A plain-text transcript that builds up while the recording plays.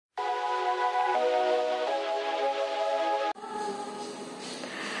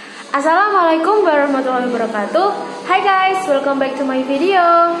Assalamualaikum warahmatullahi wabarakatuh. Hi guys, welcome back to my video.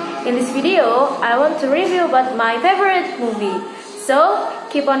 In this video, I want to review about my favorite movie. So,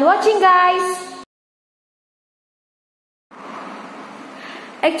 keep on watching guys.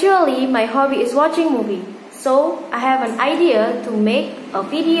 Actually, my hobby is watching movie. So, I have an idea to make a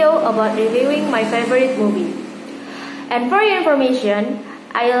video about reviewing my favorite movie. And for your information,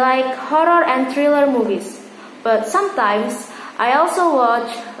 I like horror and thriller movies. But sometimes, I also watch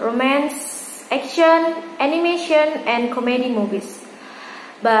romance, action, animation, and comedy movies.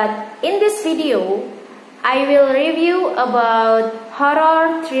 But in this video, I will review about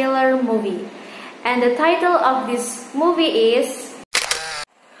horror thriller movie. And the title of this movie is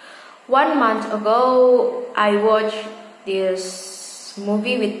 1 month ago, I watched this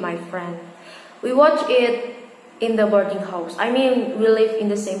movie with my friend. We watched it in the boarding house. I mean, we live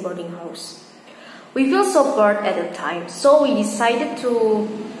in the same boarding house. We feel so bored at the time, so we decided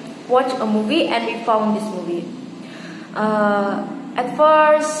to watch a movie and we found this movie. At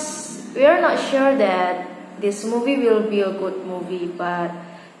first, we are not sure that this movie will be a good movie, but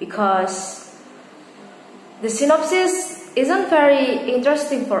because the synopsis isn't very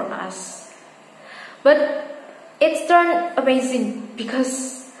interesting for us. But it's turned amazing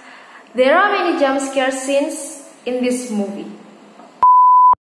because there are many jump scare scenes in this movie.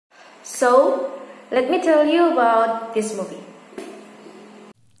 So, let me tell you about this movie.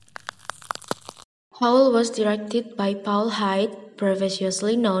 Howl was directed by Paul Hyett,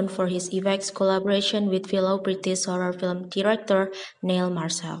 previously known for his effects collaboration with fellow British horror film director Neil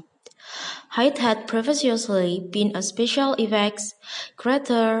Marshall. Hyett had previously been a special effects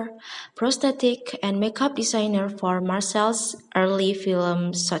creator, prosthetic, and makeup designer for Marshall's early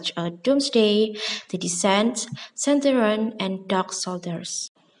films such as Doomsday, The Descent, Centurion, and Dog Soldiers.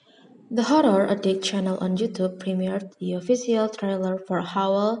 The Horror Addict channel on YouTube premiered the official trailer for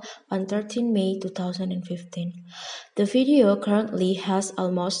Howl on 13 May 2015. The video currently has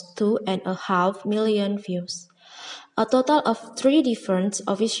almost 2.5 million views. A total of 3 different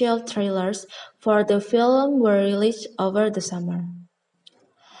official trailers for the film were released over the summer.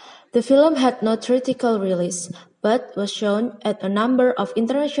 The film had no theatrical release, but was shown at a number of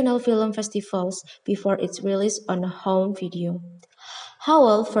international film festivals before its release on home video.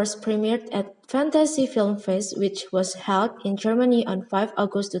 Howl first premiered at Fantasy Filmfest, which was held in Germany on 5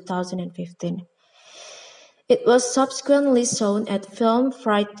 August 2015. It was subsequently shown at Film4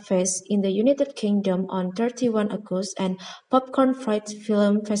 FrightFest in the United Kingdom on 31 August and Popcorn Frights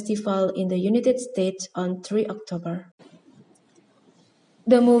Film Festival in the United States on 3 October.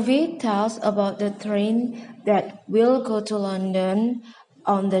 The movie tells about the train that will go to London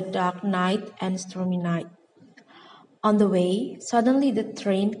on the dark night and stormy night. On the way, suddenly the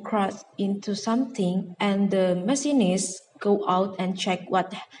train crashed into something and the machinists go out and check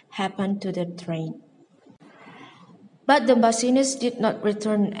what happened to the train. But the machinists did not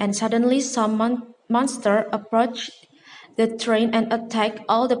return and suddenly some monster approached the train and attacked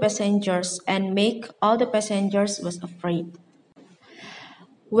all the passengers and make all the passengers was afraid.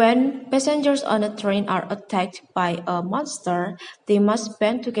 When passengers on a train are attacked by a monster, they must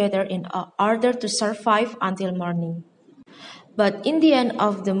band together in order to survive until morning. But in the end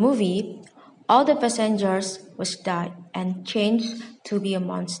of the movie, all the passengers was died and changed to be a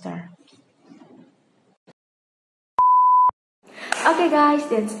monster. Okay guys,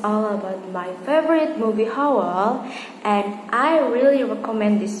 that's all about my favorite movie Howl, and I really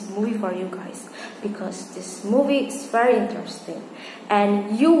recommend this movie for you guys because this movie is very interesting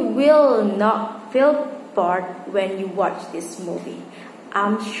and you will not feel bored when you watch this movie.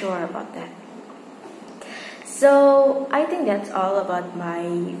 I'm sure about that. So, I think that's all about my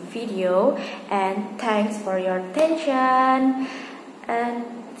video and thanks for your attention and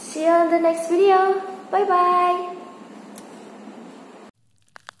see you on the next video. Bye bye!